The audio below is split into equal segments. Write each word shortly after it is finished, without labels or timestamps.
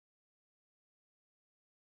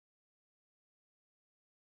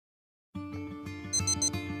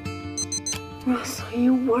Russell,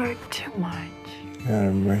 you work too much.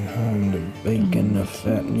 Gotta bring home the bacon to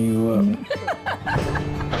fatten you up.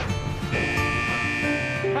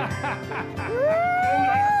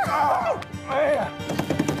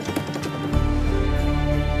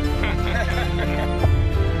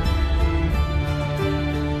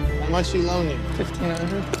 How much he loan you?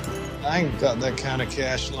 1,500. I ain't got that kind of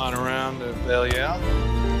cash lying around to bail you out.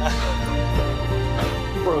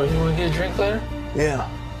 Bro, you want to get a drink later? Yeah.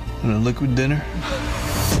 And a liquid dinner?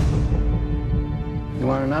 You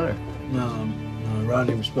want another? No,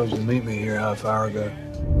 Rodney was supposed to meet me here half hour ago.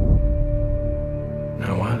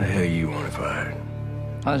 Now, why the hell you want to fight?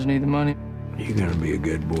 I just need the money. You're gonna be a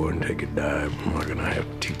good boy and take a dive. I'm not gonna have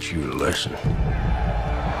to teach you a lesson.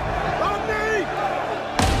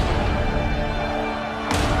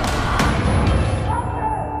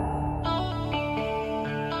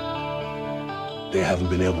 They haven't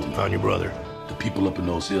been able to find your brother. The people up in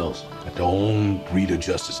those hills have their own breed of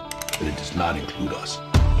justice, and it does not include us.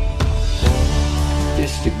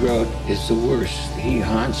 This Growth is the worst. He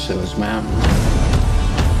haunts those mountains.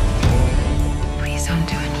 Please don't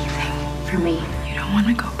do anything for me. You don't want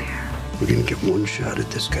to go there. We're gonna get one shot at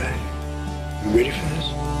this guy. You ready for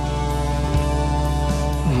this?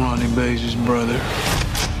 Ronnie Baze's brother.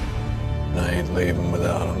 I ain't leaving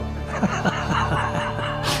without him.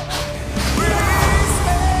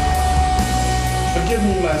 Forgive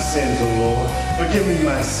me my sins, O Lord. Forgive me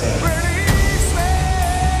my sins.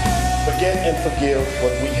 Forget and forgive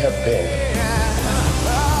what we have been.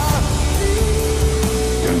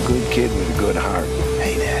 You're a good kid with a good heart.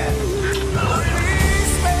 Hey, Dad. I love you.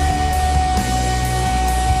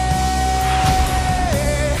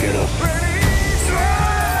 Get up.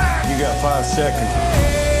 You got 5 seconds.